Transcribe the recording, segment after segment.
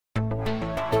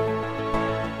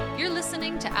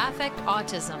to Affect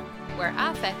Autism, where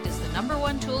affect is the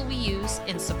 #1 tool we use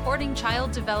in supporting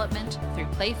child development through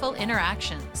playful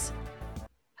interactions.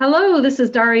 Hello, this is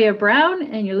Daria Brown,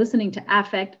 and you're listening to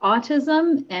Affect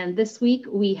Autism. And this week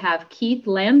we have Keith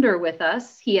Lander with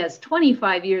us. He has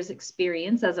 25 years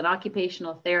experience as an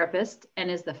occupational therapist and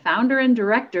is the founder and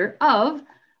director of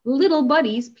Little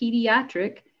Buddies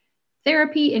Pediatric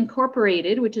Therapy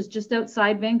Incorporated, which is just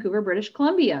outside Vancouver, British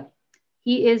Columbia.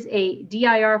 He is a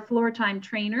DIR floor time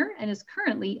trainer and is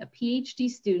currently a PhD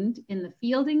student in the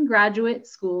Fielding Graduate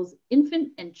School's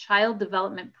Infant and Child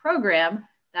Development Program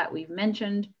that we've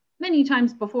mentioned many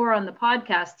times before on the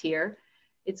podcast here.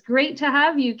 It's great to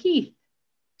have you, Keith.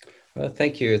 Well,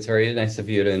 thank you. It's very nice of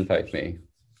you to invite me.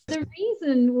 The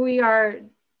reason we are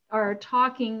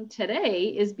talking today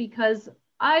is because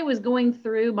I was going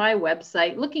through my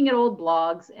website, looking at old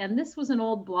blogs, and this was an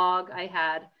old blog I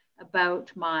had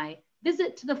about my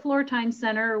visit to the Floor Time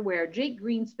Center where Jake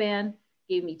Greenspan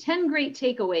gave me 10 great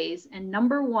takeaways. And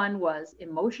number 1 was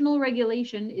emotional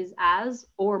regulation is as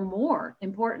or more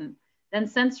important than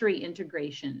sensory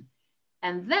integration.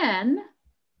 And then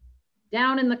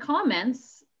down in the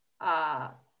comments,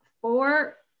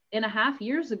 4.5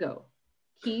 years ago,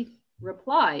 Keith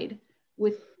replied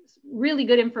with really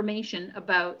good information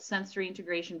about sensory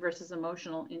integration versus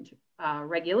emotional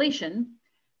regulation.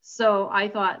 So I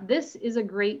thought this is a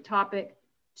great topic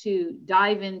to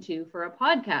dive into for a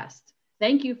podcast.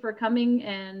 Thank you for coming.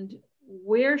 And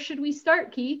where should we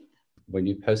start, Keith? When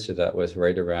you posted that was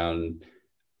right around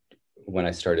when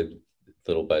I started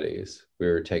Little Buddies. We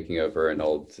were taking over an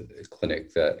old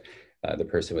clinic that the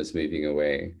person was moving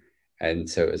away. And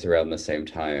so it was around the same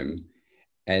time.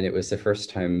 And it was the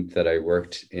first time that I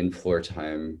worked in floor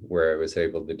time where I was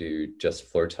able to do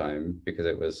just floor time, because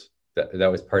it was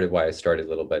that was part of why I started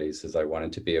Little Buddies, is I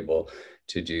wanted to be able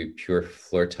to do pure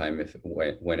floor time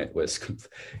when it was,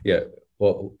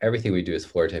 well, everything we do is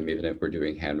floor time. Even if we're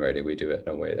doing handwriting, we do it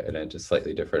in a way, in a just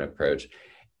slightly different approach.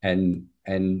 And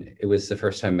it was the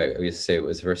first time, I used to say it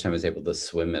was the first time I was able to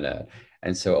swim in it.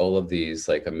 And so all of these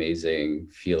like amazing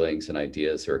feelings and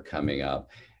ideas were coming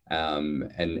up.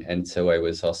 And so I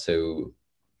was also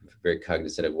very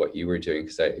cognizant of what you were doing,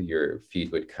 because your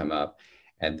feed would come up.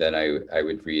 And then I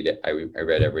would read it. I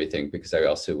read everything, because I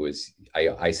also was,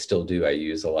 I still do. I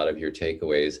use a lot of your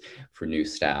takeaways for new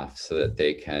staff so that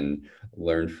they can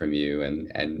learn from you,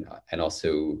 and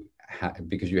also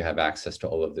because you have access to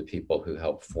all of the people who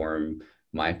help form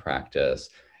my practice,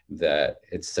 that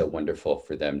it's so wonderful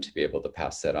for them to be able to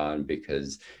pass that on,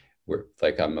 because we're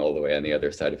like, I'm all the way on the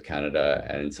other side of Canada.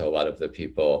 And so a lot of the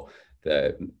people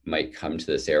that might come to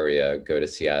this area go to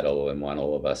Seattle and want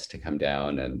all of us to come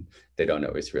down, and they don't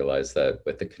always realize that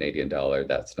with the Canadian dollar,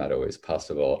 that's not always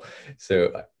possible.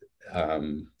 So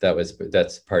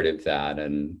that's part of that.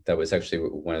 And that was actually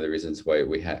one of the reasons why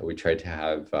we tried to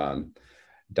have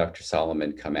Dr.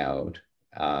 Solomon come out.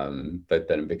 But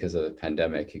then because of the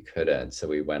pandemic, he couldn't. So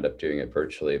we wound up doing it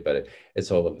virtually, but it's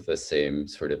all of the same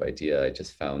sort of idea. I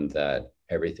just found that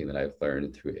everything that I've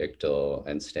learned through ICTL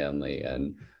and Stanley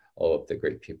and all of the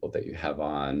great people that you have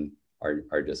on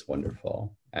are just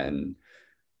wonderful. And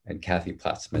Kathy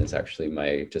Platzman is actually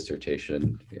my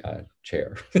dissertation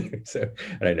chair. So,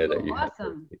 and I know that you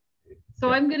awesome. So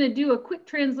yeah. I'm going to do a quick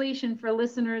translation for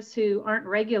listeners who aren't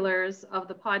regulars of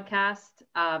the podcast.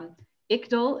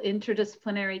 ICTL,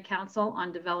 Interdisciplinary Council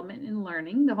on Development and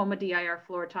Learning, the home of DIR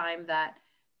floor time that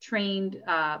trained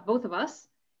both of us,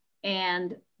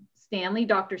 and Stanley,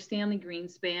 Dr. Stanley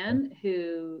Greenspan,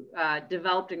 who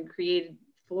developed and created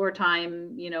floor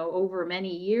time, over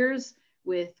many years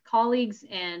with colleagues.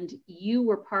 And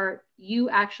you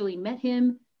actually met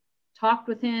him, talked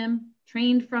with him,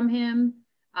 trained from him,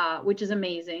 which is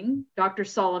amazing. Dr.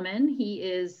 Solomon, he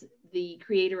is the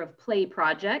creator of Play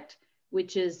Project,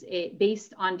 which is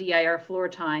based on DIR floor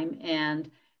time. And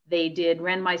they did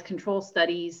randomized control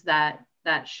studies that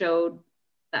showed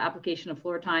the application of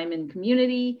floor time in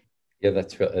community. Yeah,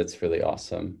 that's really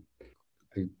awesome.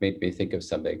 It made me think of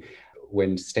something.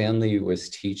 When Stanley was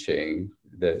teaching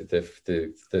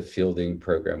the fielding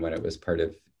program, when it was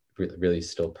really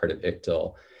still part of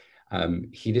ICTL,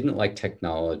 he didn't like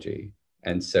technology.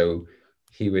 And so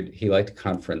he liked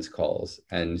conference calls.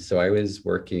 And so I was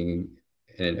working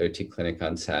in an OT clinic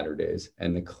on Saturdays,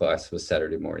 and the class was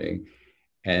Saturday morning,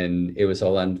 and it was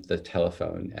all on the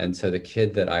telephone. And so the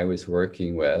kid that I was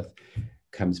working with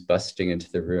comes busting into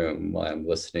the room while I'm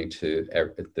listening to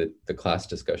the class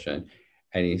discussion,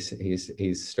 and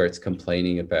he starts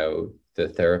complaining about the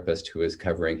therapist who was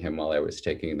covering him while I was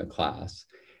taking the class,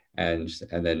 and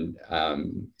then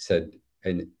said,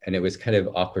 and it was kind of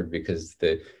awkward because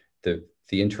the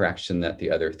the interaction that the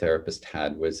other therapist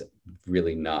had was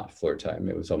really not floor time.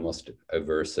 It was almost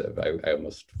aversive. I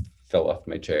almost fell off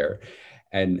my chair.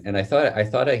 And I thought I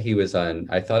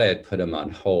had put him on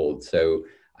hold. So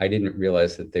I didn't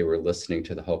realize that they were listening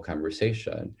to the whole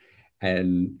conversation.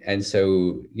 And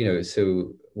so,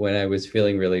 so when I was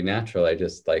feeling really natural, I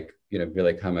just like,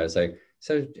 really calm. I was like,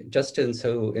 so Justin,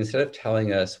 so instead of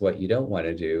telling us what you don't want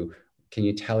to do, can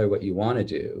you tell her what you want to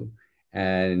do?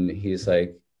 And he's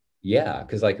like, yeah,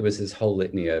 because like it was this whole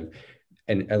litany of,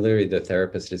 and literally the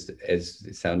therapist is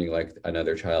sounding like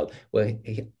another child. Well,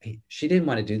 she didn't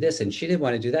want to do this, and she didn't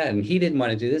want to do that, and he didn't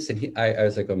want to do this, and I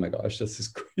was like, oh my gosh, this is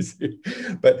crazy.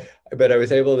 but I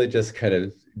was able to just kind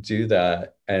of do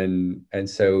that, and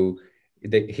so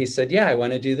he said, yeah, I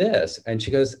want to do this, and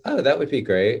she goes, oh, that would be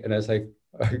great, and I was like,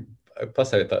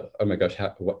 plus I thought, oh my gosh,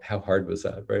 how hard was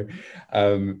that, right?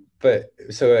 But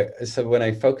so when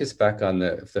I focused back on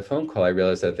the phone call, I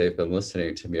realized that they've been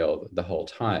listening to me the whole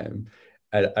time.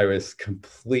 And I was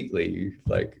completely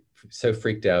like so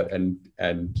freaked out and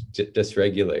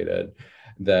dysregulated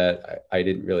that I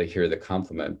didn't really hear the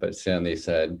compliment. But Stanley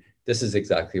said, this is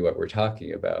exactly what we're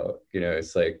talking about.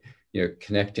 It's like,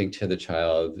 connecting to the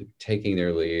child, taking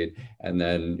their lead, and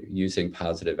then using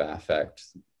positive affect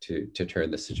to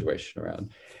turn the situation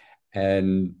around.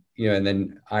 And and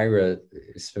then Ira,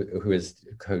 who is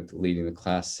co-leading the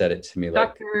class, said it to me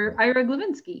like Dr. Ira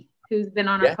Glavinsky, who's been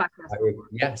on our podcast before.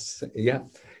 Yes, yeah.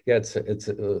 It's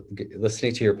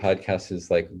listening to your podcast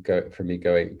is like for me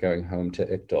going home to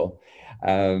ICDL,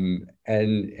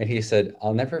 and he said,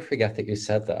 I'll never forget that you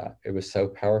said that. It was so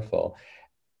powerful,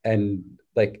 and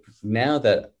like now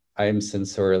that I'm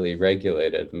sensorially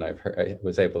regulated and I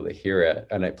was able to hear it,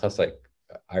 and plus like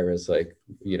Ira's like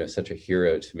such a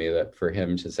hero to me, that for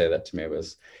him to say that to me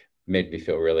made me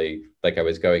feel really like I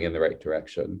was going in the right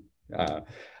direction. But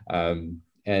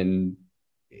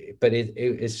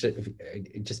it's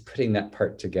just putting that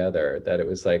part together, that it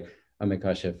was like, oh my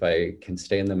gosh, if I can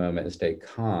stay in the moment and stay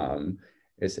calm,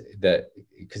 is that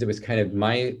because it was kind of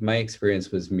my experience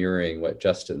was mirroring what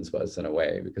Justin's was in a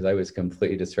way, because I was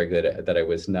completely dysregulated, that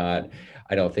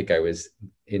I don't think I was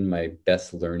in my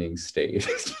best learning state.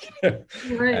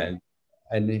 Right.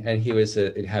 And he was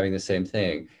having the same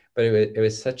thing, but it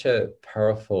was such a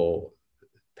powerful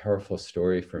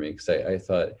story for me, because I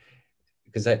thought,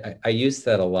 because I used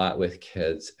that a lot with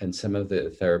kids, and some of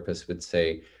the therapists would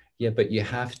say, yeah, but you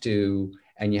have to,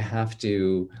 and you have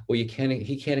to, well, he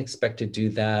can't expect to do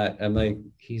that. I'm like,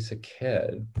 he's a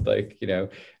kid, like,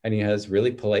 and he has really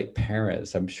polite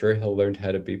parents. I'm sure he'll learn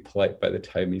how to be polite by the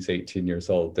time he's 18 years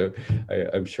old.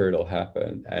 I'm sure it'll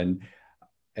happen. And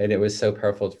it was so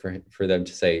powerful for them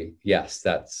to say, yes,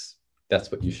 that's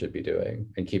what you should be doing,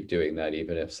 and keep doing that,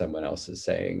 even if someone else is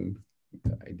saying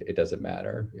it doesn't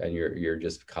matter, and you're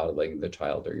just coddling the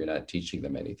child, or you're not teaching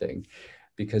them anything,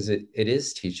 because it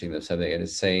is teaching them something, and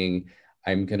it's saying,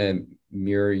 I'm going to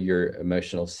mirror your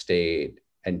emotional state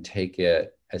and take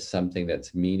it as something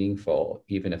that's meaningful,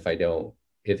 even if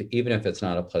it's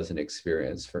not a pleasant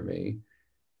experience for me.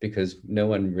 Because no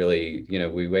one really,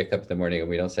 we wake up in the morning and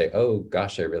we don't say, oh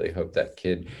gosh, I really hope that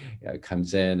kid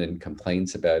comes in and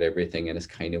complains about everything and is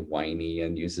kind of whiny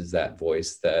and uses that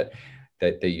voice that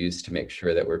they use to make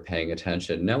sure that we're paying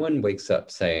attention. No one wakes up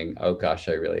saying, oh gosh,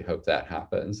 I really hope that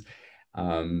happens.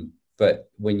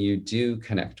 But when you do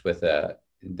connect with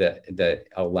that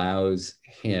allows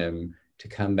him to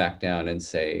come back down and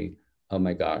say, oh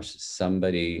my gosh,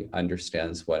 somebody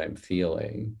understands what I'm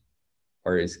feeling,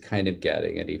 or is kind of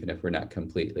getting it, even if we're not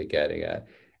completely getting it.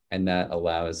 And that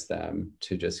allows them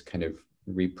to just kind of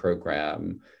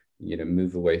reprogram,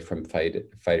 move away from fight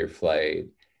or flight,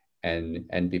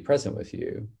 and be present with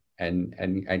you, and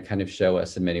kind of show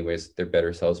us in many ways their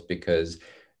better selves, because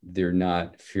they're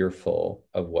not fearful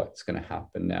of what's going to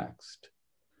happen next.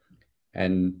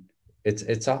 And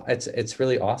it's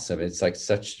really awesome. It's like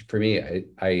for me,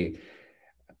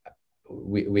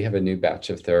 we have a new batch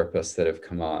of therapists that have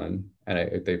come on,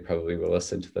 and they probably will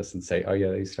listen to this and say, oh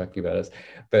yeah, he's talking about us.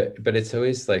 But it's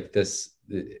always like this,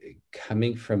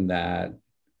 coming from that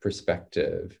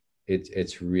perspective,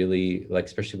 it's really like,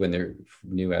 especially when they're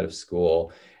new out of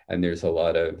school, and there's a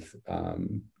lot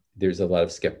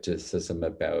of skepticism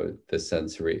about the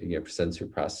sensory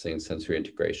processing, sensory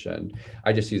integration.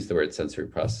 I just use the word sensory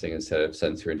processing instead of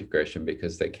sensory integration,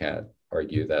 because they can't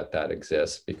argue that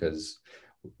exists, because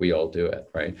we all do it,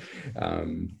 right?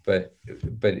 But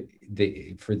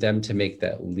for them to make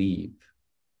that leap,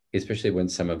 especially when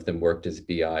some of them worked as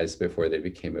BIs before they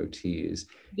became OTs.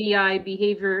 BI,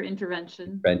 behavior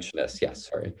intervention. Interventionists, yes,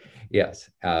 sorry. Yes,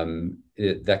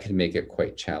 that can make it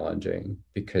quite challenging,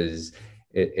 because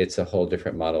it's a whole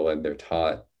different model, and they're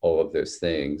taught all of those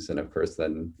things. And of course,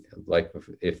 then, like,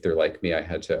 if they're like me, I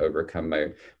had to overcome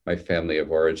my family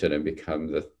of origin and become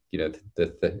the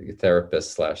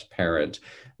therapist slash parent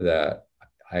that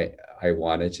I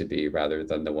wanted to be, rather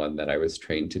than the one that I was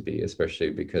trained to be,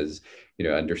 especially because,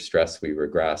 under stress, we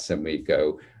regress and we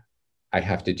go, I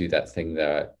have to do that thing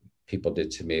that people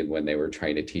did to me when they were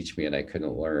trying to teach me and I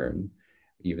couldn't learn,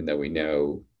 even though we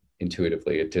know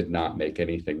intuitively it did not make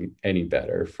anything any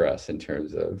better for us in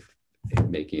terms of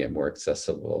making it more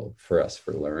accessible for us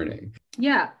for learning.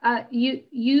 Yeah,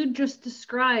 you just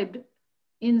described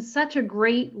in such a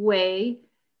great way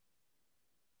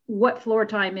what floor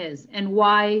time is and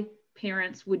why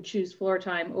parents would choose floor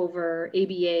time over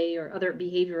ABA or other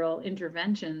behavioral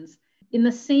interventions. In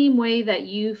the same way that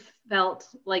you felt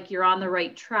like you're on the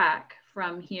right track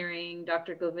from hearing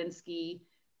Dr. Glavinsky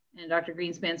and Dr.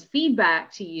 Greenspan's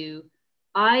feedback to you,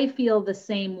 I feel the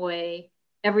same way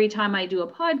every time I do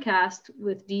a podcast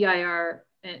with DIR,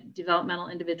 Developmental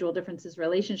Individual Differences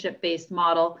Relationship-Based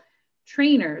Model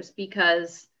trainers,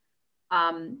 because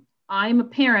I'm a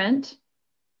parent.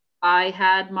 I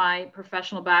had my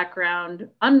professional background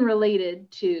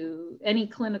unrelated to any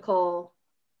clinical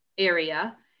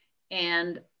area,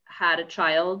 and had a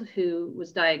child who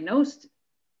was diagnosed,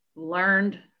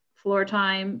 learned floor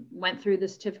time, went through the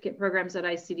certificate programs at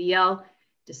ICDL,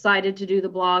 decided to do the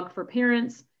blog for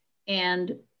parents,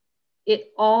 and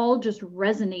it all just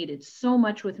resonated so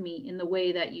much with me in the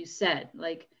way that you said,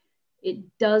 like,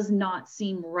 it does not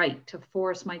seem right to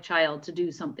force my child to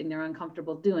do something they're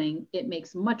uncomfortable doing. It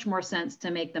makes much more sense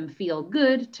to make them feel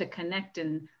good, to connect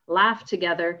and laugh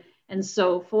together. And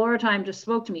so floor time just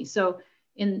spoke to me. So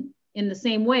in the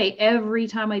same way, every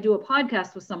time I do a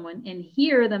podcast with someone and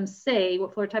hear them say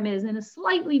what floor time is in a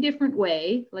slightly different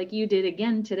way, like you did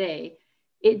again today,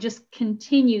 it just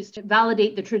continues to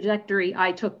validate the trajectory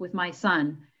I took with my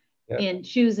son in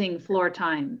choosing floor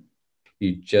time.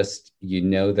 You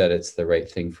know that it's the right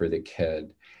thing for the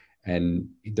kid, and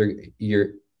you're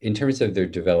in terms of their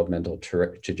developmental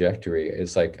trajectory.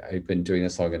 It's like, I've been doing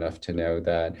this long enough to know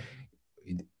that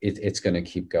it's going to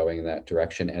keep going in that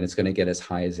direction, and it's going to get as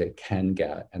high as it can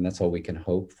get, and that's all we can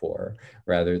hope for,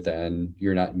 rather than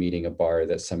you're not meeting a bar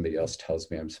that somebody else tells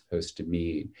me I'm supposed to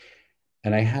meet.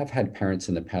 And I have had parents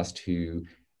in the past who,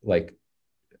 like,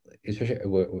 especially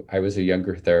I was a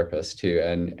younger therapist too,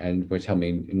 and would tell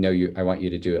me, no, I want you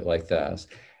to do it like this.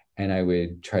 And I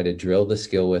would try to drill the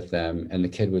skill with them, and the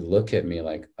kid would look at me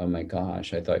like, oh my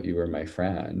gosh, I thought you were my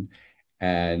friend.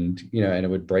 And, and it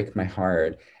would break my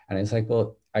heart. And it's like,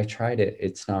 well, I tried it.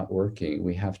 It's not working.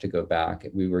 We have to go back.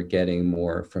 We were getting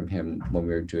more from him when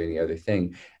we were doing the other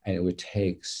thing. And it would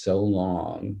take so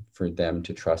long for them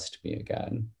to trust me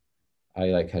again.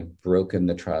 I had broken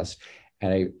the trust,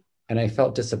 and I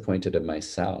felt disappointed in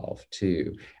myself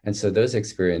too. And so those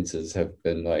experiences have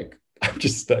been like,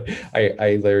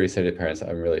 I literally said to parents,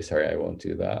 I'm really sorry, I won't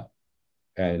do that.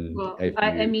 And well,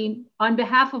 I mean, on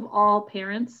behalf of all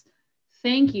parents,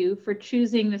 thank you for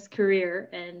choosing this career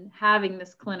and having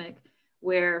this clinic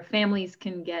where families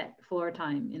can get floor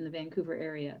time in the Vancouver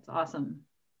area. It's awesome.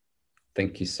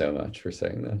 Thank you so much for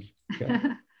saying that.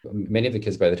 Yeah. Many of the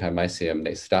kids, by the time I see them,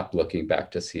 they stop looking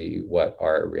back to see what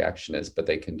our reaction is, but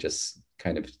they can just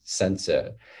kind of sense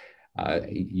it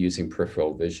using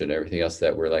peripheral vision, everything else,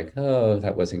 that we're like, oh,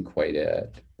 that wasn't quite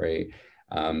it, right?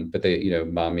 But they,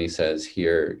 mommy says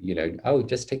here, oh,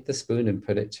 just take the spoon and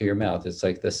put it to your mouth. It's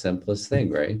like the simplest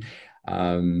thing, right?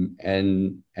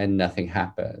 And nothing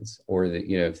happens. Or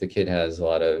if the kid has a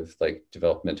lot of like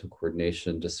developmental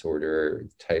coordination disorder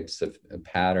types of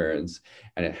patterns,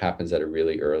 and it happens at a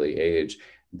really early age,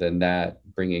 then that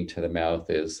bringing to the mouth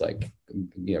is like,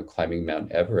 climbing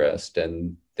Mount Everest,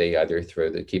 and they either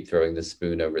keep throwing the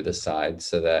spoon over the side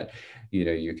so that,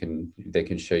 they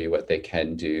can show you what they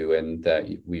can do, and that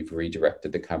we've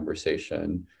redirected the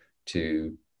conversation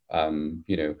to, but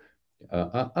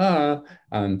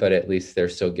at least they're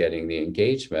still getting the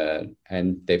engagement,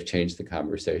 and they've changed the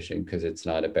conversation, because it's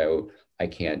not about, I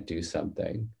can't do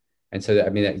something. And so,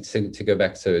 to go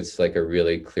back, so it's like a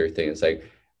really clear thing. It's like,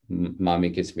 mommy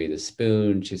gives me the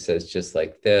spoon. She says, just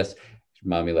like this.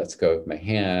 Mommy lets go of my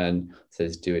hand,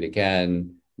 says, do it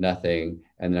again, nothing.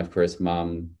 And then of course,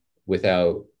 mom,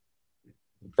 without,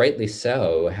 rightly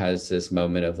so, has this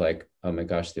moment of like, oh my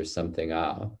gosh, there's something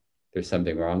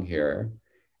wrong here.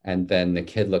 And then the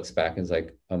kid looks back and is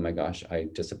like, oh my gosh, I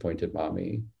disappointed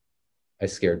mommy. I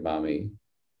scared mommy.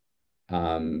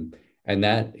 And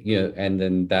that, and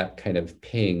then that kind of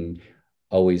ping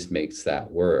always makes that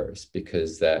worse,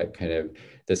 because that kind of,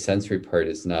 the sensory part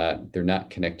is not, they're not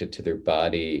connected to their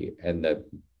body and the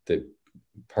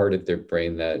part of their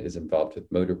brain that is involved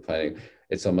with motor planning,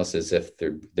 it's almost as if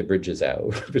the bridge is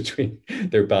out between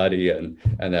their body and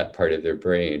that part of their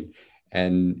brain.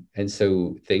 And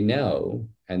so they know,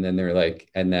 and then they're like,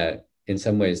 and that in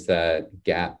some ways that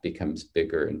gap becomes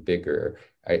bigger and bigger,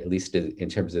 at least in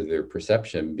terms of their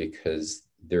perception, because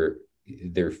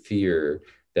their fear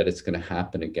that it's going to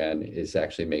happen again is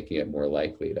actually making it more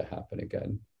likely to happen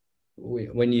again.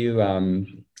 When you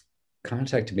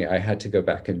contacted me, I had to go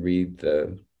back and read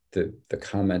the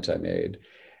comment I made.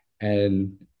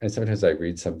 And sometimes I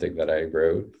read something that I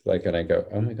wrote, like, and I go,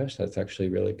 oh my gosh, that's actually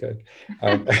really good.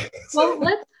 Well,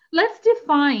 let's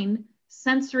define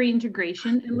sensory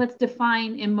integration, and let's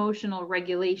define emotional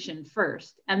regulation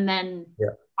first, and then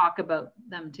talk about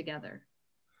them together.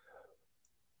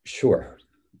 Sure.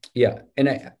 Yeah.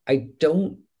 And I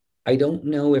don't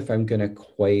know if I'm going to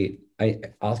quite,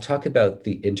 I'll talk about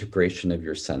the integration of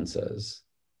your senses,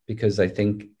 because I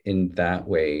think in that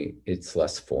way it's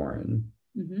less foreign.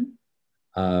 Mm-hmm.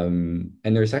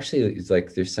 And there's actually,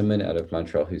 there's someone out of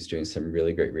Montreal who's doing some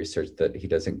really great research that he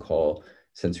doesn't call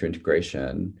sensory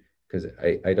integration, because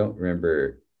I don't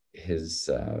remember his,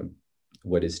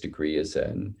 what his degree is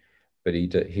in, but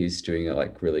he's doing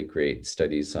like really great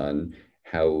studies on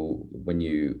how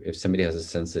if somebody has a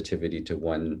sensitivity to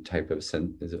one type of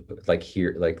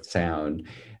like sound,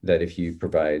 that if you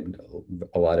provide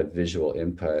a lot of visual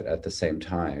input at the same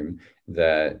time,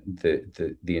 that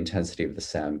the intensity of the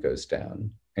sound goes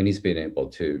down. And he's been able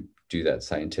to do that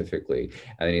scientifically.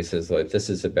 And then he says, like, this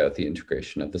is about the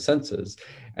integration of the senses.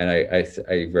 And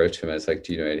I wrote to him, I was like,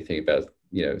 do you know anything about,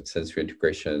 sensory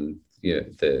integration,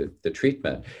 the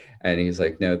treatment? And he's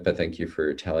like, no, but thank you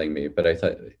for telling me. But I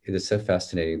thought it is so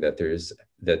fascinating that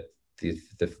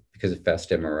because of fast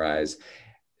MRIs,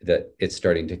 that it's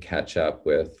starting to catch up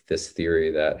with this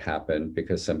theory that happened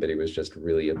because somebody was just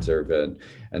really observant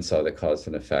and saw the cause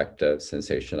and effect of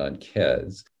sensation on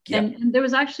kids. Yeah. And there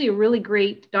was actually a really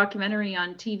great documentary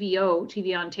on TV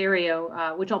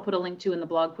Ontario, which I'll put a link to in the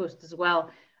blog post as well,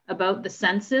 about the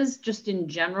senses just in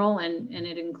general. And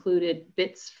it included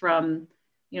bits from,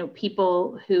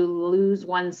 people who lose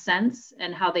one sense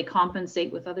and how they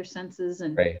compensate with other senses.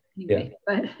 And right. Anyway,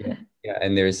 Yeah.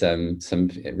 And there's some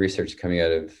research coming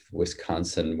out of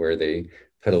Wisconsin where they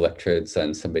put electrodes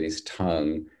on somebody's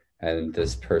tongue, and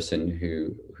this person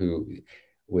who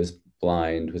was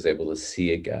blind was able to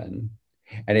see again.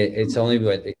 And it's only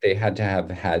what they had to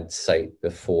have had sight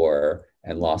before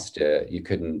and lost it. You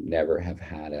couldn't never have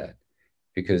had it,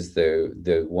 because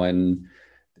the one,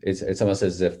 it's almost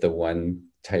as if the one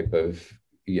type of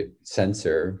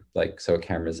sensor, so a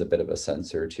camera is a bit of a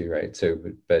sensor too, right? So,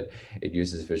 but it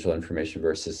uses visual information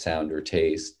versus sound or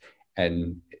taste.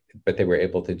 But they were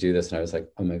able to do this. And I was like,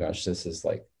 oh my gosh, this is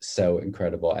like so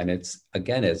incredible. And it's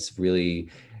really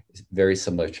very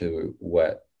similar to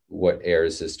what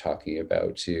Ayers is talking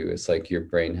about too. It's like your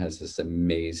brain has this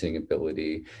amazing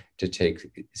ability to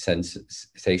take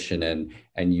sensation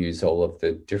and use all of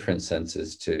the different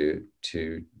senses to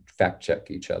fact check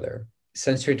each other.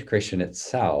 Sensory integration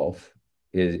itself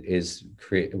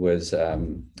was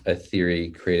a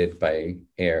theory created by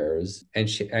Ayers, and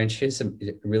she's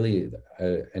really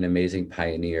an amazing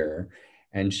pioneer.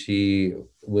 And she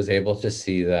was able to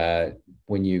see that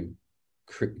when you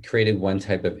created one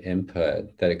type of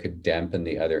input, that it could dampen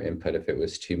the other input if it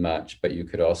was too much, but you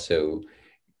could also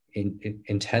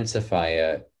intensify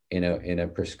it in a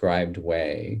prescribed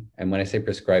way. And when I say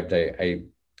prescribed,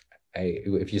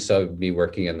 if you saw me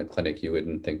working in the clinic, you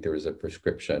wouldn't think there was a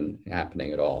prescription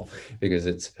happening at all, because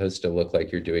it's supposed to look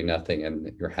like you're doing nothing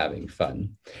and you're having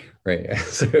fun, right?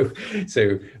 So,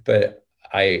 but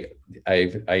I've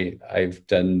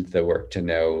done the work to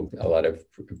know a lot of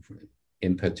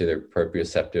input to their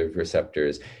proprioceptive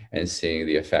receptors and seeing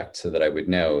the effect, so that I would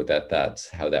know that that's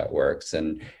how that works.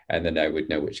 And then I would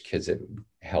know which kids it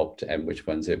helped and which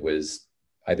ones it was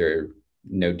either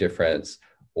no difference,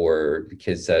 or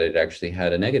kids that it actually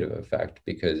had a negative effect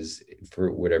because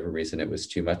for whatever reason it was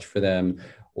too much for them,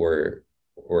 or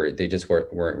they just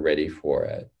weren't ready for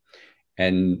it.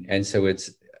 And so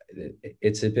it's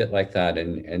a bit like that.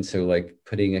 And so like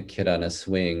putting a kid on a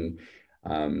swing,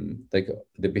 like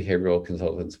the behavioral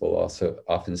consultants will also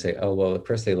often say, oh, well, of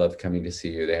course they love coming to see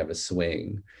you, they have a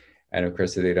swing. And of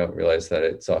course they don't realize that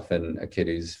it's often a kid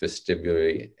who's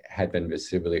had been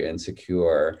vestibularly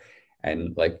insecure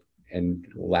and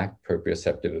lacked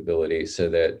proprioceptive ability, so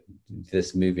that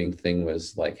this moving thing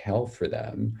was like hell for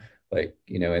them,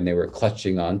 and they were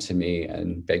clutching onto me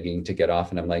and begging to get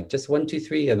off, and I'm like, just 1, 2,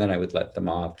 3, and then I would let them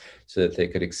off so that they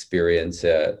could experience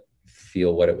it,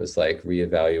 feel what it was like,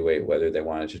 reevaluate whether they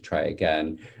wanted to try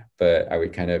again. But I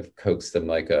would kind of coax them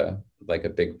like a like a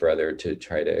big brother to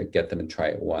try to get them to try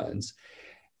it once.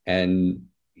 And,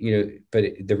 but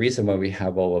the reason why we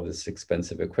have all of this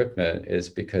expensive equipment is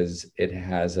because it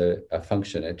has a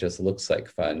function. It just looks like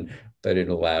fun, but it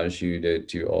allows you to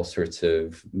do all sorts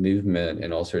of movement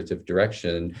and all sorts of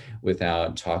direction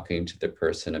without talking to the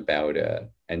person about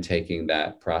it and taking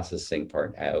that processing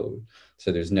part out.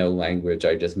 So there's no language.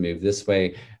 I just move this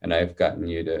way and I've gotten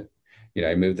you to,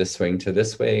 I move the swing to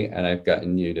this way and I've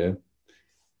gotten you to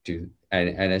do, and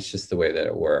it's just the way that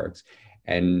it works.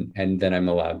 And then I'm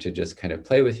allowed to just kind of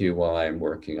play with you while I'm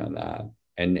working on that.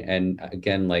 And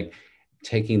again, like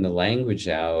taking the language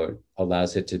out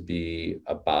allows it to be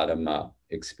a bottom-up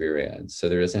experience. So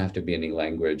there doesn't have to be any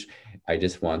language. I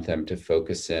just want them to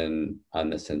focus in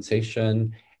on the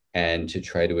sensation and to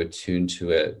try to attune to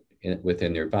it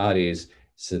within their bodies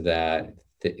so that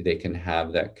they can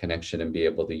have that connection and be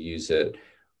able to use it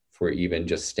for even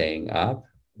just staying up,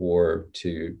 or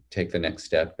to take the next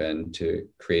step and to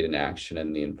create an action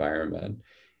in the environment.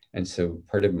 And so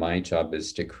part of my job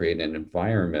is to create an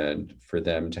environment for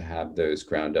them to have those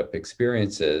ground up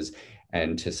experiences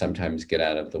and to sometimes get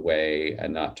out of the way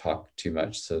and not talk too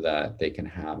much so that they can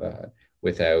have it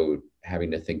without having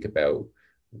to think about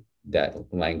that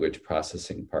language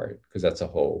processing part, because that's a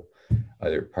whole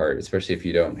other part, especially if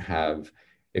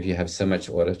you have so much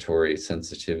auditory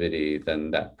sensitivity,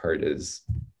 then that part is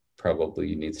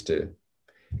probably needs to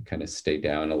kind of stay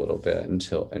down a little bit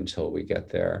until we get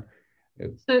there.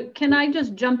 So can I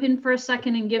just jump in for a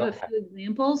second and give a few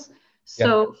examples?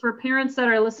 So for parents that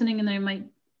are listening and they might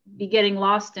be getting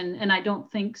lost, and I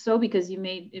don't think so because you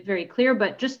made it very clear,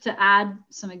 but just to add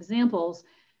some examples,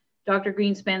 Dr.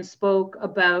 Greenspan spoke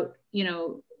about,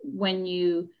 when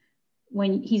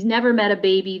he's never met a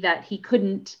baby that he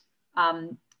couldn't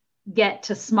get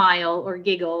to smile or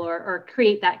giggle or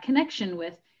create that connection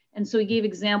with. And so he gave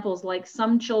examples like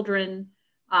some children,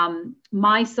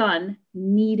 my son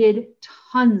needed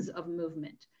tons of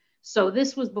movement. So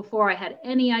this was before I had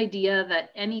any idea that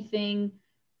anything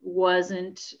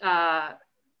wasn't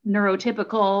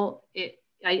neurotypical.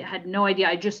 I had no idea.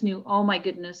 I just knew, oh my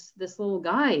goodness, this little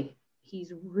guy,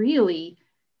 he's really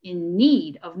in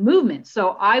need of movement.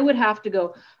 So I would have to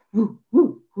go, woo,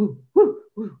 woo, woo, woo,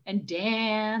 woo, and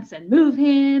dance and move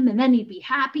him. And then he'd be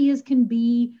happy as can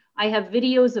be. I have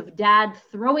videos of dad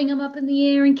throwing him up in the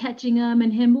air and catching him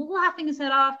and him laughing his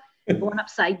head off, going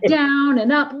upside down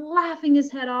and up, laughing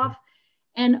his head off.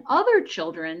 And other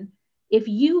children, if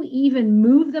you even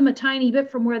move them a tiny bit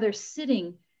from where they're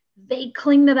sitting, they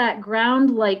cling to that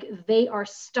ground like they are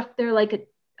stuck there like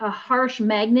a harsh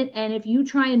magnet. And if you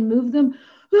try and move them,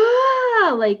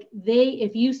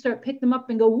 if you pick them up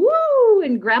and go, woo,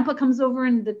 and grandpa comes over,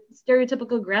 and the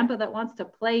stereotypical grandpa that wants to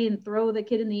play and throw the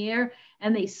kid in the air,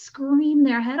 and they scream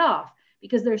their head off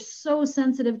because they're so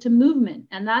sensitive to movement.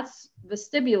 And that's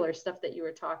vestibular stuff that you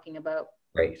were talking about.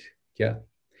 Right. Yeah.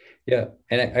 Yeah.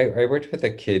 And I worked with a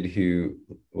kid who,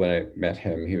 when I met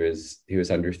him, he was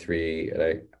under 3.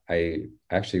 And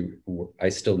I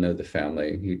still know the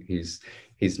family.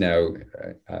 He's now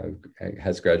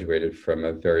has graduated from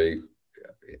a very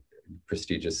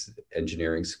prestigious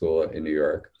engineering school in New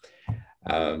York,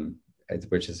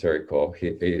 which is very cool.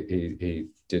 He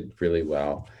did really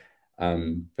well.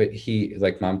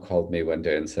 But mom called me one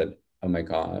day and said, oh my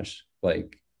gosh,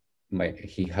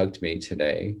 he hugged me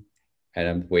today and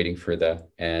I'm waiting for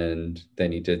and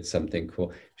then he did something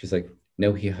cool. She's like,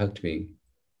 no, he hugged me.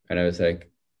 And I was like,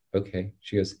 okay.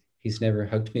 She goes, he's never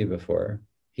hugged me before.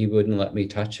 He wouldn't let me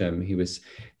touch him. He was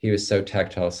so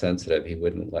tactile sensitive. He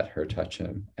wouldn't let her touch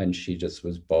him. And she just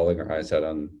was bawling her eyes out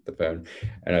on the phone.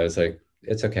 And I was like,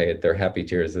 it's okay. They're happy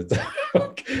tears. I'm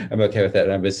okay with that.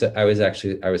 And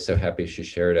I was so happy she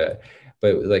shared it.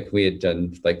 But we had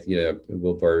done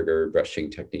Wilbarger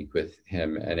brushing technique with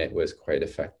him, and it was quite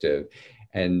effective.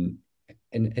 And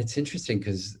it's interesting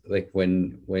because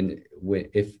when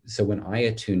I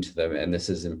attune to them, and this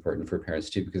is important for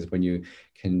parents too, because when you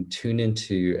can tune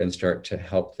into and start to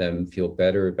help them feel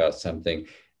better about something,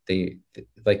 the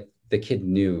kid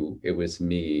knew it was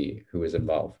me who was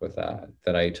involved with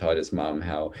that I taught his mom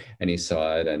how, and he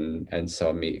saw it and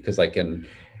saw me, because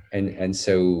and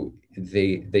so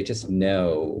they just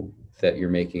know that you're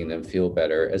making them feel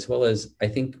better, as well as I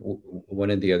think one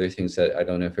of the other things that, I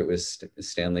don't know if it was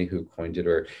Stanley who coined it,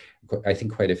 or I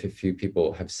think quite a few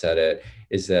people have said it,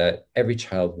 is that every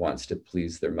child wants to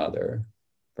please their mother,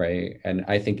 right? And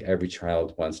I think every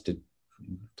child wants to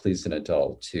please an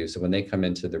adult too. So when they come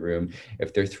into the room,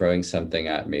 if they're throwing something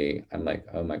at me, I'm like,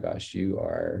 oh my gosh, you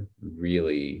are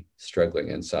really struggling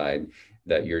inside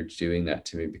that you're doing that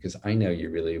to me, because I know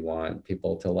you really want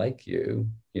people to like you,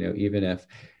 even if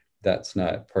that's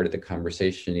not part of the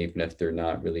conversation, even if they're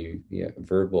not really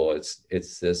verbal.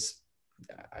 It's this,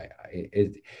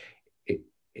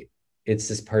 it's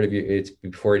this part of you. It's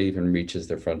before it even reaches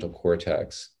the frontal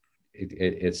cortex.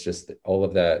 It's just all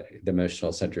of that. The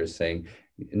emotional center is saying,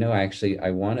 no, actually, I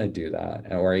want to do that,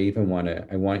 or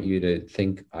I want you to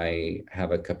think I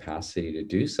have a capacity to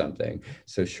do something.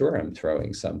 So sure, I'm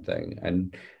throwing something,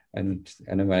 and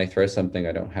when I throw something,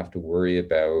 I don't have to worry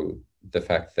about the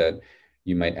fact that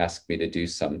you might ask me to do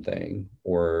something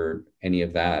or any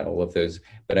of that, all of those.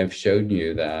 But I've shown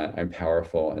you that I'm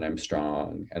powerful and I'm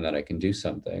strong and that I can do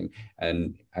something.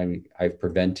 And I've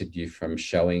prevented you from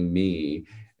showing me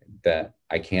that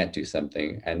I can't do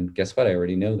something. And guess what? I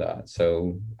already know that.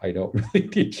 So I don't really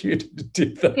need you to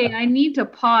do that. Okay, I need to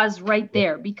pause right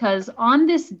there, because on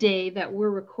this day that we're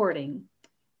recording,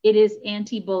 it is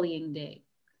anti-bullying day.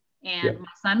 And my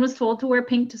son was told to wear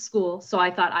pink to school. So I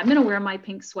thought, I'm going to wear my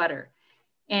pink sweater.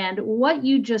 And what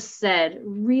you just said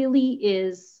really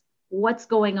is what's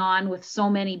going on with so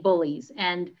many bullies.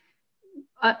 And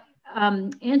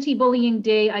anti-bullying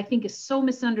day, I think, is so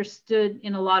misunderstood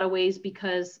in a lot of ways,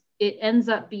 because it ends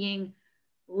up being,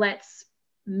 let's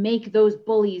make those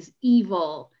bullies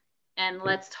evil, and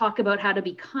let's talk about how to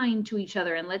be kind to each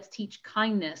other, and let's teach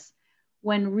kindness.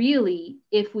 When really,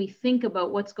 if we think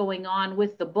about what's going on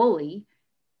with the bully,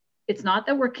 it's not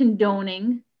that we're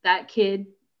condoning that kid.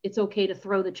 It's okay to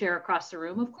throw the chair across the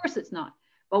room. Of course it's not.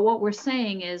 But what we're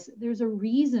saying is there's a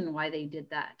reason why they did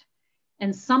that.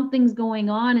 And something's going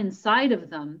on inside of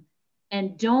them.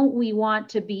 And don't we want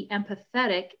to be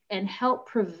empathetic and help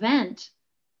prevent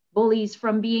bullies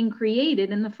from being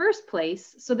created in the first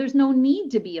place? So there's no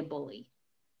need to be a bully.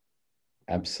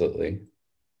 Absolutely.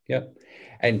 Yep.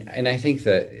 And I think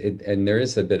that and there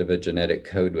is a bit of a genetic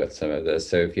code with some of this.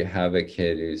 So if you have a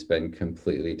kid who's been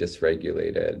completely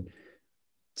dysregulated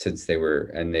since they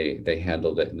were, and they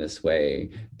handled it in this way,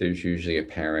 there's usually a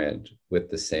parent with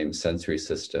the same sensory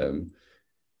system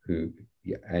who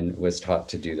and was taught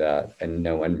to do that, and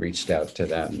no one reached out to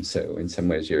them. So in some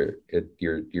ways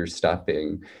you're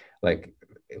stopping, like,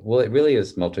 well, it really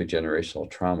is multi-generational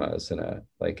trauma, isn't it?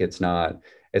 Like it's not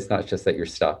just that you're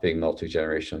stopping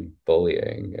multi-generational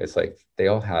bullying. It's like they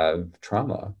all have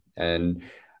trauma, and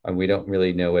we don't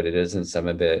really know what it is. And some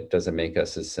of it doesn't make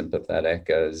us as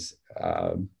sympathetic as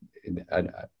a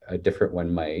different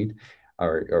one might,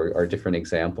 or a different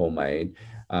example might.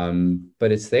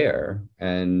 But it's there.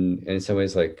 And in some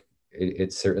ways, like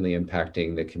it's certainly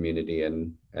impacting the community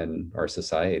and our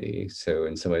society. So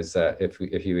in some ways, that if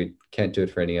you can't do it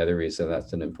for any other reason,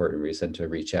 that's an important reason to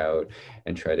reach out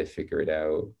and try to figure it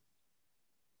out.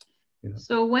 You know?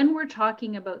 So when we're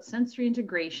talking about sensory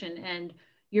integration, and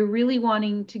you're really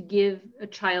wanting to give a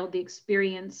child the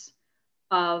experience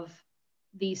of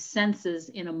these senses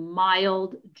in a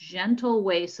mild, gentle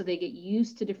way, so they get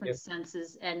used to different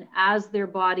senses. And as their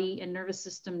body and nervous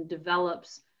system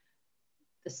develops,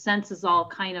 the senses all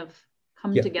kind of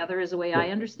come together, is the way I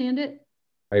understand it.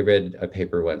 I read a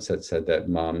paper once that said that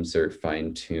moms are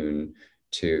fine-tuned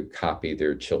to copy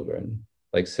their children.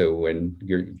 Like, so when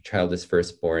your child is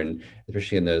first born,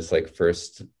 especially in those like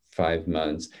first 5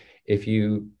 months, if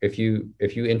you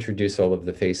introduce all of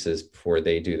the faces before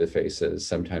they do the faces,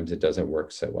 sometimes it doesn't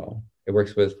work so well. It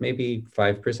works with maybe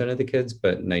 5% of the kids,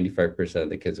 but 95% of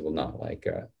the kids will not like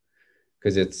it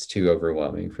because it's too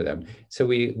overwhelming for them. So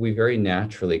we very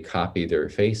naturally copy their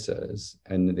faces.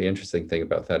 And the interesting thing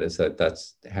about that is that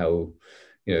that's how,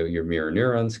 you know, your mirror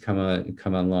neurons come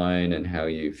online, and how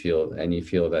you feel, and you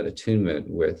feel that attunement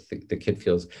with the kid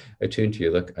feels attuned to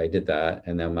you. Look, I did that,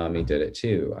 and now mommy did it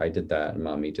too. I did that, and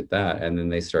mommy did that. And then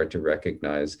they start to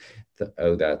recognize that,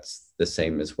 oh, that's the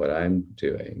same as what I'm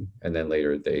doing. And then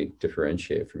later they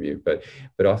differentiate from you. But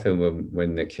often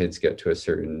when the kids get to a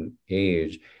certain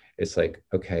age, it's like,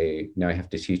 okay, now I have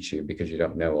to teach you because you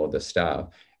don't know all this stuff.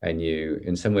 And you,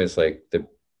 in some ways, like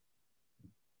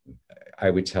I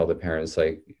would tell the parents,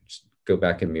 like, just go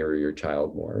back and mirror your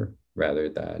child more rather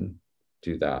than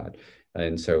do that.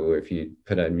 And so if you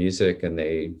put on music and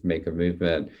they make a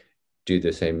movement, do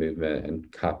the same movement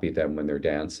and copy them when they're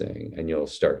dancing, and you'll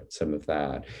start some of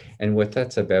that. And what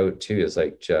that's about too is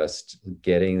like just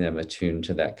getting them attuned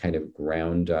to that kind of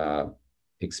ground up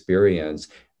experience,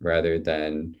 rather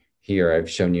than, here, I've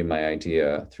shown you my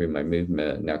idea through my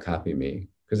movement, now copy me.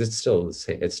 Because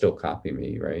it's still copy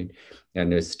me, right?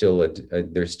 And there's still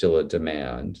a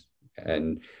demand,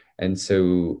 and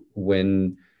so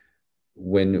when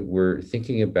we're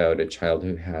thinking about a child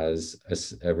who has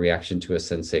a reaction to a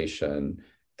sensation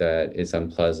that is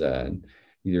unpleasant,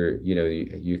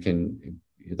 you can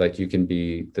like you can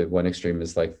be, the one extreme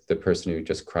is like the person who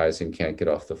just cries and can't get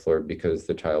off the floor because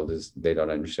they don't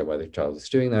understand why the child is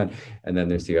doing that. And then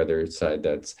there's the other side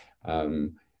that's,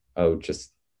 oh,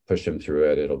 just push them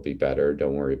through it. It'll be better.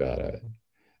 Don't worry about it.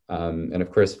 And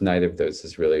of course, neither of those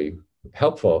is really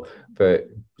helpful. But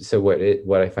so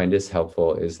what I find is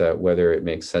helpful is that whether it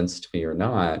makes sense to me or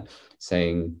not,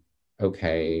 saying,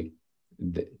 okay,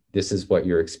 this is what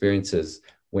your experience is.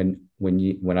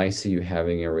 When I see you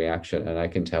having a reaction and I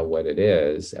can tell what it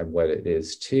is and what it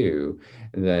is too,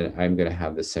 then I'm going to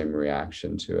have the same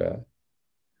reaction to it.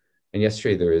 And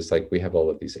yesterday there is we have all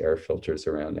of these air filters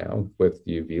around now with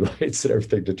UV lights and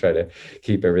everything to try to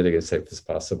keep everything as safe as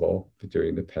possible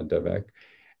during the pandemic.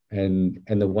 And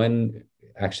the one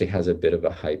actually has a bit of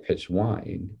a high-pitched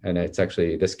whine. And it's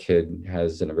actually, this kid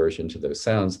has an aversion to those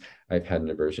sounds. I've had an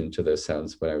aversion to those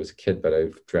sounds when I was a kid, but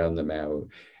I've drowned them out.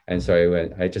 And so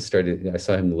I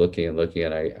saw him looking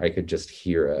and I could just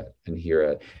hear it.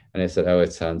 And I said, oh,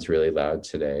 it sounds really loud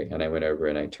today. And I went over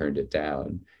and I turned it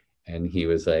down. And he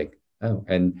was like, oh,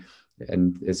 and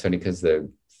it's funny because the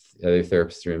other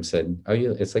therapist in the room said, oh,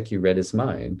 it's like you read his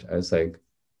mind. I was like,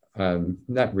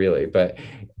 not really, but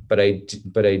I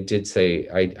did say,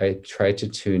 I tried to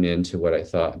tune into what I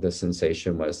thought the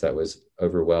sensation was that was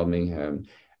overwhelming him.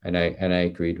 And I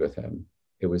agreed with him.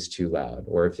 It was too loud.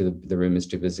 Or if the room is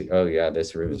too busy, oh yeah,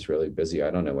 this room is really busy.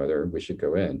 I don't know whether we should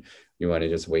go in. You want to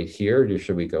just wait here or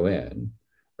should we go in?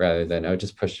 Rather than, oh,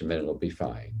 just push him in, it'll be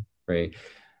fine, right?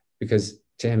 Because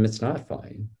to him, it's not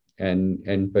fine.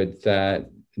 But that,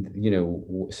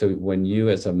 so when you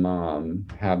as a mom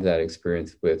have that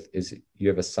experience you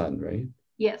have a son, right?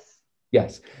 Yes.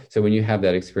 Yes. So when you have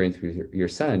that experience with your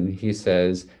son, he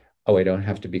says, oh, I don't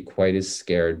have to be quite as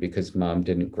scared because mom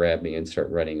didn't grab me and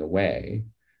start running away.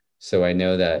 So I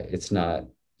know that it's not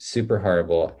super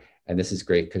horrible. And this is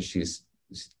great because she's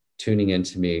tuning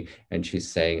into me and she's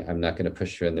saying, I'm not going to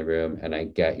push you in the room. And I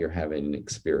get you're having an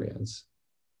experience.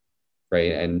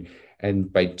 Right.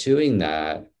 And by doing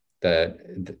that, the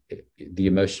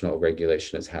emotional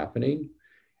regulation is happening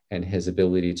and his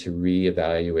ability to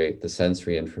reevaluate the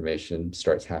sensory information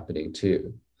starts happening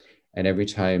too. And every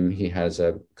time he has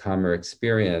a calmer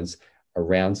experience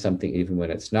around something, even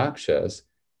when it's noxious,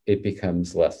 it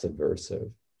becomes less aversive.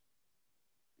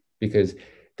 Because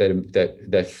that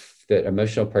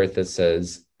emotional part that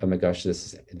says, oh my gosh,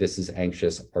 this is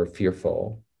anxious or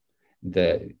fearful,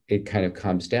 that it kind of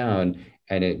calms down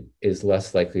and it is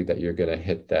less likely that you're going to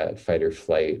hit that fight or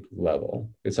flight level.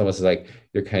 It's almost like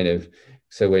you're kind of,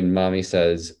 so when mommy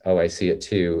says, oh, I see it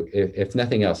too, if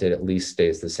nothing else, it at least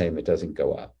stays the same. It doesn't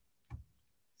go up.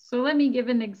 So let me give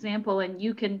an example and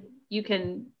you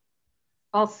can,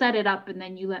 I'll set it up and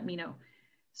then you let me know.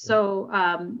 So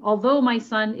although my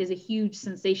son is a huge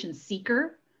sensation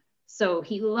seeker, so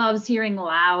he loves hearing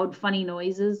loud, funny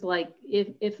noises. Like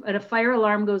if a fire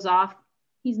alarm goes off,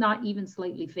 he's not even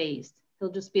slightly fazed.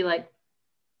 He'll just be like,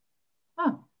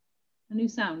 oh, a new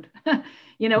sound.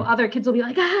 Other kids will be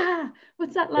like,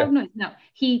 what's that loud noise? No,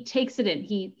 he takes it in.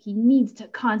 He needs to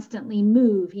constantly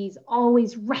move. He's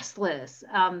always restless.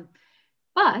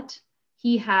 But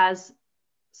he has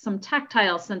some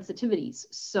tactile sensitivities.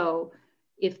 So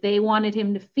if they wanted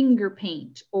him to finger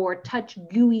paint or touch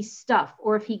gooey stuff,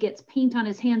 or if he gets paint on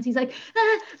his hands, he's like, get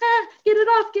it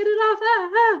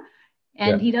off,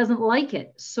 And he doesn't like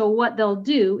it. So what they'll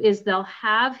do is they'll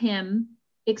have him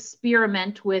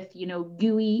experiment with,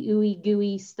 gooey, ooey,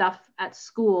 gooey stuff at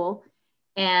school.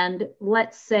 And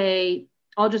let's say,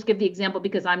 I'll just give the example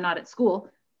because I'm not at school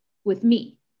with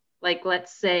me. Like,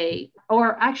 let's say,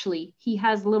 or actually he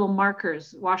has little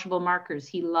markers, washable markers.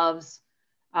 He loves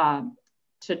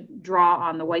to draw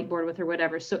on the whiteboard with or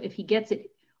whatever. So if he gets it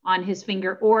on his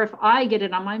finger, or if I get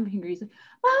it on my finger, he's like,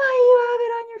 Mama, you have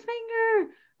it on your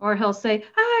finger. Or he'll say,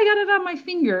 I got it on my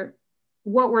finger.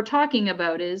 What we're talking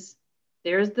about is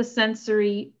there's the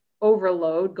sensory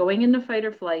overload going into fight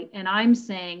or flight. And I'm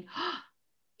saying,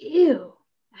 ew,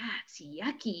 that's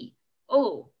yucky.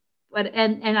 Oh,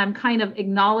 and I'm kind of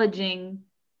acknowledging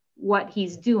what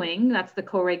he's doing. That's the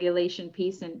co-regulation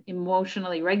piece and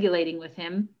emotionally regulating with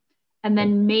him. And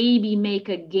then maybe make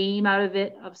a game out of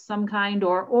it of some kind,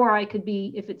 or I could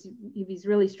be, if he's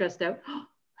really stressed out,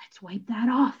 let's wipe that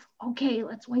off. Okay,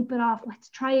 let's wipe it off. Let's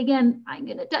try again. I'm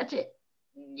gonna touch it.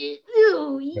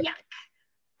 Ew, yuck.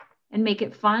 And make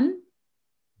it fun.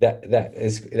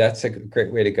 That's a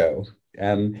great way to go.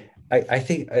 I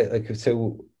think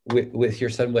so with your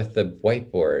son with the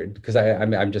whiteboard, because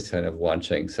I'm just kind of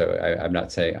launching, so I'm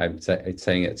not saying, I'm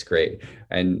saying it's great,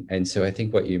 and so I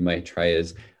think what you might try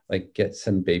is like get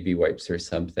some baby wipes or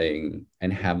something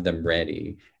and have them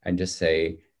ready and just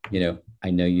say, I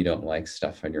know you don't like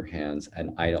stuff on your hands,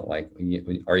 and I don't like,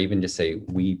 or even just say,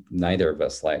 neither of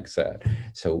us likes it.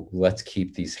 So let's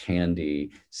keep these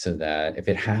handy so that if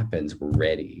it happens, we're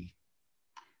ready.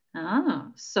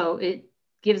 So it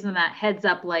gives them that heads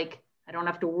up, like, I don't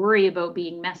have to worry about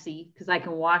being messy because I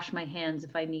can wash my hands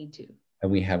if I need to.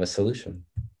 And we have a solution.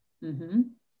 Mm-hmm.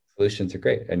 Solutions are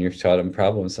great, and you've taught them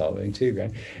problem solving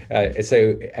too, right?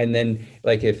 So, and then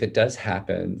like if it does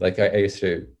happen, like I used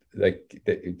to, like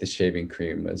the shaving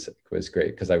cream was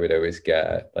great because I would always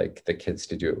get like the kids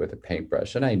to do it with a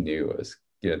paintbrush, and I knew it was,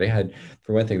 they had,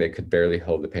 for one thing, they could barely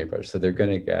hold the paintbrush, so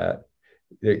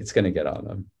it's going to get on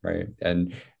them, right?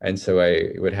 And so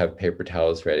I would have paper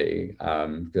towels ready. I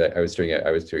was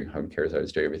doing home care, so I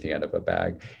was doing everything out of a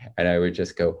bag, and I would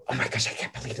just go, oh my gosh, I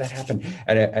can't believe that happened.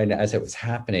 And as it was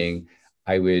happening,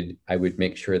 I would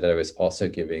make sure that I was also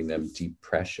giving them deep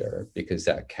pressure, because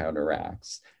that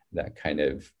counteracts that kind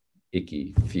of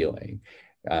icky feeling.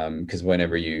 Because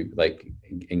whenever you like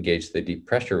engage the deep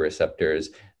pressure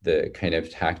receptors, the kind of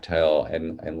tactile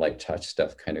and light touch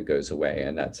stuff kind of goes away.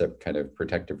 And that's a kind of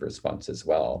protective response as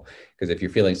well. Because if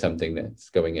you're feeling something that's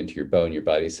going into your bone, your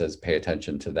body says, pay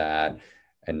attention to that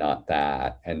and not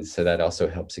that. And so that also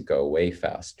helps it go away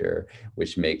faster,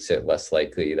 which makes it less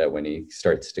likely that when he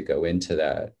starts to go into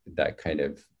that kind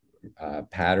of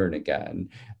pattern again,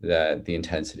 that the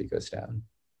intensity goes down.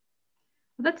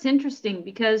 Well, that's interesting,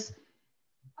 because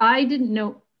I didn't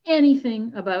know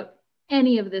anything about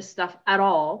any of this stuff at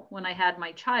all when I had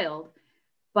my child,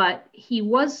 but he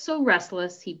was so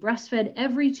restless. He breastfed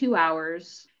every 2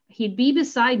 hours. He'd be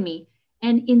beside me,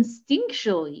 and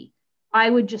instinctually, I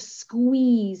would just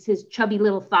squeeze his chubby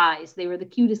little thighs. They were the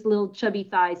cutest little chubby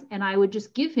thighs. And I would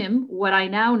just give him what I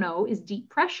now know is deep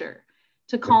pressure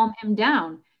to calm him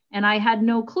down. And I had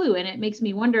no clue. And it makes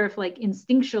me wonder if, like,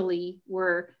 instinctually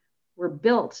we're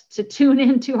built to tune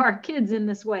into our kids in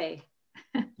this way.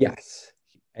 Yes.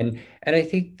 And I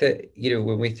think that,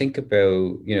 when we think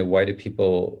about, why do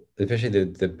people, especially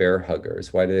the bear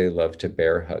huggers, why do they love to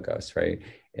bear hug us, right?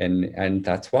 And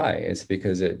that's why. It's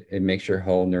because it makes your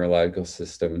whole neurological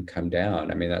system come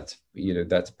down. I mean, that's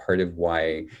part of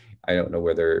why. I don't know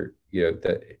whether,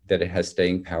 that it has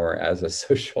staying power as a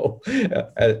social,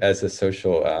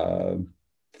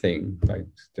 thing. I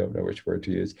don't know which word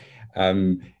to use.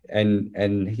 And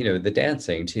the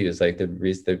dancing too is like the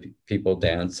reason that people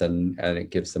dance, and it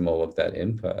gives them all of that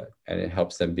input, and it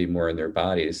helps them be more in their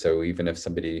bodies. So even if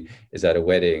somebody is at a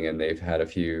wedding and they've had a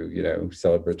few,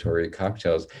 celebratory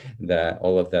cocktails, that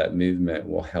all of that movement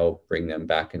will help bring them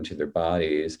back into their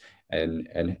bodies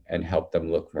and help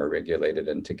them look more regulated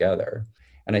and together.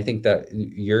 And I think that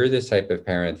you're the type of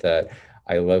parent that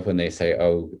I love when they say,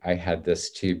 oh, I had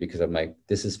this too, because I'm like,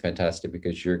 this is fantastic,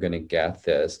 because you're going to get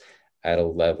this at a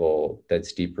level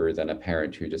that's deeper than a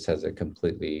parent who just has a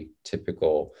completely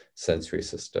typical sensory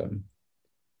system.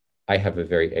 I have a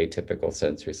very atypical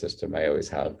sensory system. I always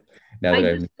have. Now that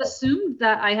I just assumed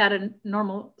that I had a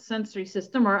normal sensory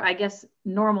system, or I guess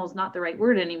normal is not the right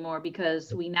word anymore,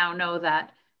 because we now know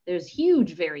that there's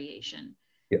huge variation.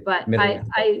 Yeah, but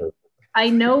I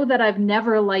know that I've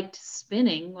never liked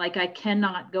spinning. Like, I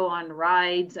cannot go on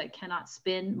rides. I cannot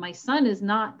spin. My son is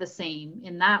not the same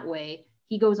in that way.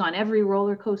 He goes on every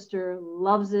roller coaster,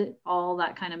 loves it, all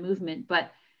that kind of movement. But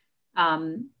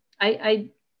I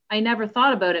never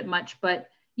thought about it much. But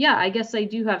yeah, I guess I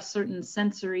do have certain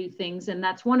sensory things. And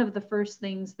that's one of the first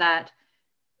things that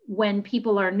when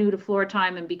people are new to floor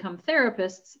time and become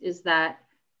therapists, is that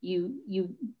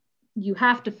you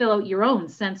have to fill out your own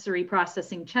sensory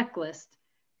processing checklist,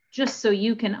 just so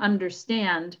you can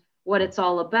understand what it's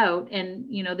all about. And,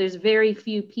 there's very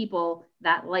few people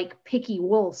that like picky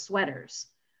wool sweaters,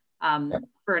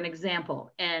 for an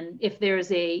example. And if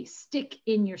there's a stick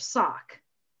in your sock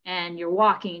and you're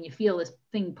walking and you feel this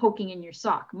thing poking in your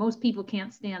sock, most people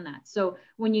can't stand that. So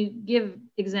when you give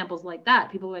examples like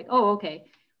that, people are like, oh, okay,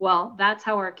 well, that's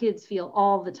how our kids feel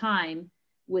all the time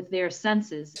with their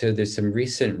senses. So there's some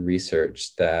recent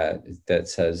research that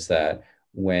says that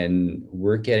when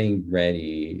we're getting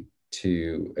ready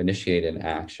to initiate an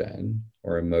action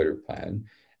or a motor plan,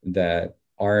 that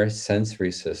our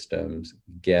sensory systems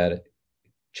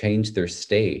change their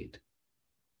state,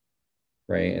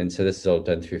 right? And so this is all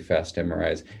done through fast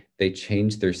MRIs. They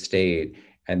change their state,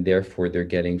 and therefore they're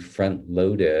getting front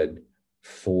loaded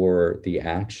for the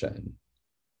action,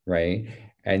 right?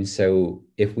 And so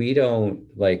if we don't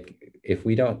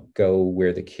go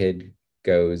where the kid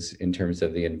goes in terms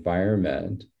of the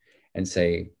environment and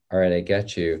say, all right, I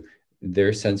get you,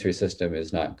 their sensory system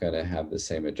is not going to have the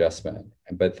same adjustment.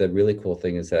 But the really cool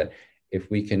thing is that if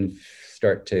we can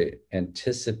start to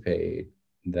anticipate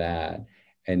that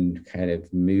and kind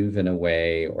of move in a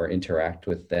way or interact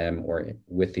with them or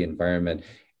with the environment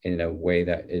in a way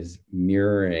that is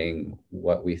mirroring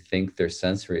what we think their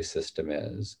sensory system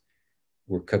is,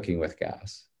 we're cooking with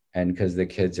gas. And because the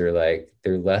kids are like,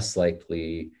 they're less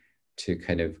likely to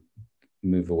kind of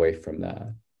move away from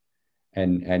that,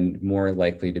 and more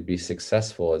likely to be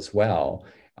successful as well,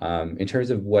 in terms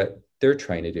of what they're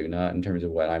trying to do, not in terms of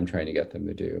what I'm trying to get them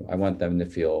to do. I want them to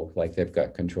feel like they've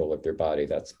got control of their body.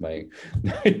 That's my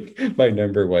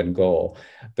number one goal.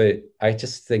 But I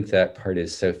just think that part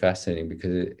is so fascinating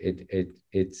because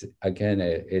it's again,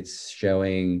 it's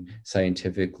showing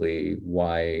scientifically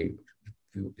why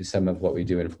some of what we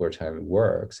do in floor time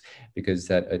works, because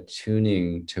that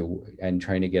attuning to and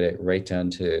trying to get it right down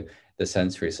to the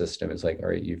sensory system is like, all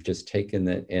right, you've just taken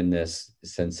in this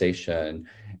sensation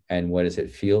and what does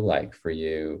it feel like for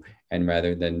you? And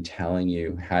rather than telling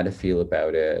you how to feel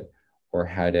about it or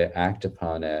how to act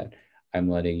upon it, I'm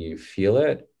letting you feel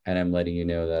it, and I'm letting you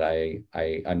know that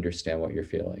I understand what you're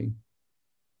feeling.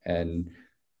 And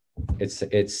it's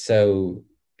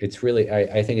really,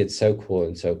 I think it's so cool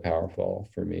and so powerful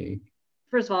for me.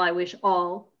 First of all, I wish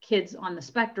all kids on the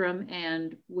spectrum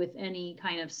and with any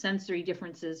kind of sensory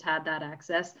differences had that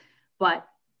access, but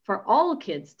for all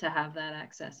kids to have that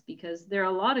access, because there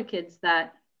are a lot of kids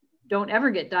that don't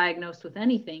ever get diagnosed with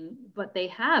anything, but they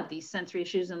have these sensory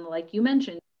issues. And like you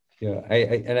mentioned. Yeah,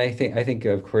 I think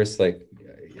of course, like,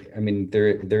 I mean,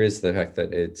 there is the fact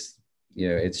that it's, you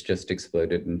know, it's just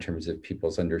exploded in terms of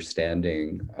people's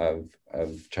understanding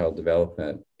of child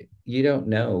development. You don't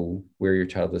know where your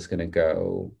child is going to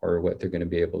go or what they're going to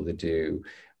be able to do,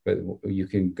 but you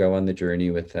can go on the journey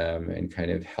with them and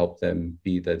kind of help them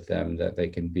be the them that they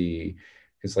can be.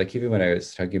 Because like, even when I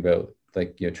was talking about,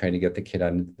 like, you know, trying to get the kid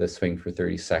on the swing for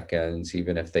 30 seconds,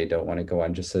 even if they don't want to go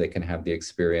on, just so they can have the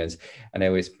experience. And I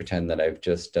always pretend that I've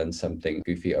just done something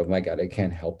goofy. Oh my God, I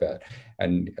can't help it.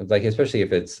 And like, especially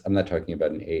if it's, I'm not talking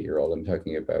about an 8-year-old, I'm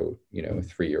talking about, you know, a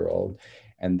 3-year-old,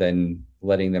 and then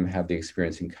letting them have the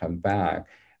experience and come back,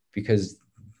 because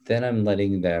then I'm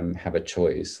letting them have a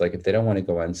choice. Like if they don't want to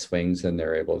go on swings and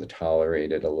they're able to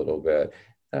tolerate it a little bit,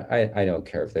 I don't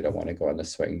care if they don't want to go on the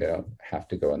swing. They don't have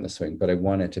to go on the swing, but I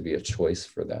want it to be a choice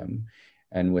for them.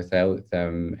 And without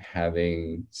them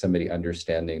having somebody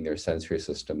understanding their sensory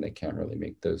system, they can't really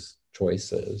make those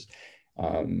choices.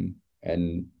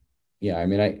 And yeah, I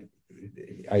mean,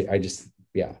 I just,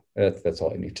 yeah, that's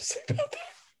all I need to say about that.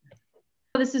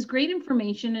 This is great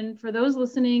information. And for those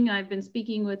listening, I've been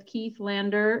speaking with Keith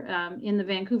Lander in the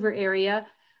Vancouver area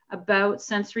about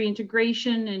sensory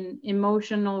integration and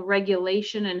emotional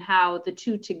regulation, and how the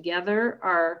two together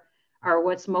are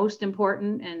what's most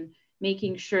important, and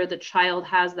making sure the child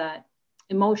has that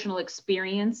emotional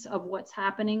experience of what's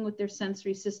happening with their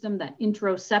sensory system, that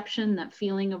interoception, that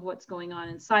feeling of what's going on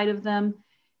inside of them.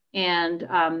 And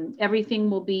everything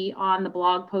will be on the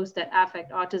blog post at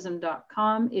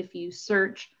affectautism.com. If you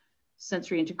search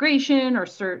sensory integration or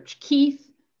search Keith.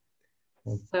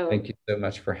 Well, thank you so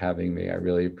much for having me. I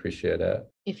really appreciate it.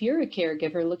 If you're a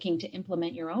caregiver looking to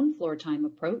implement your own floor time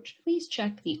approach, please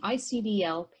check the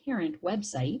ICDL parent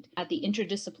website at the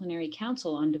Interdisciplinary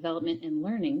Council on Development and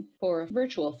Learning for a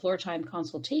virtual floor time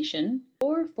consultation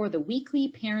or for the weekly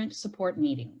parent support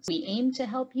meetings. We aim to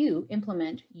help you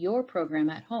implement your program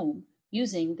at home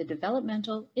using the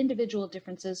Developmental Individual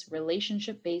Differences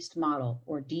Relationship-Based Model,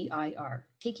 or DIR,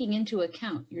 taking into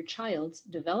account your child's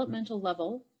developmental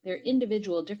level, their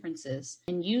individual differences,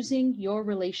 and using your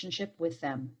relationship with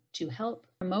them to help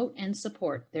promote and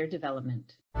support their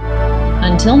development.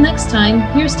 Until next time,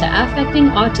 here's to affecting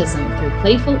autism through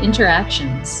playful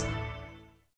interactions.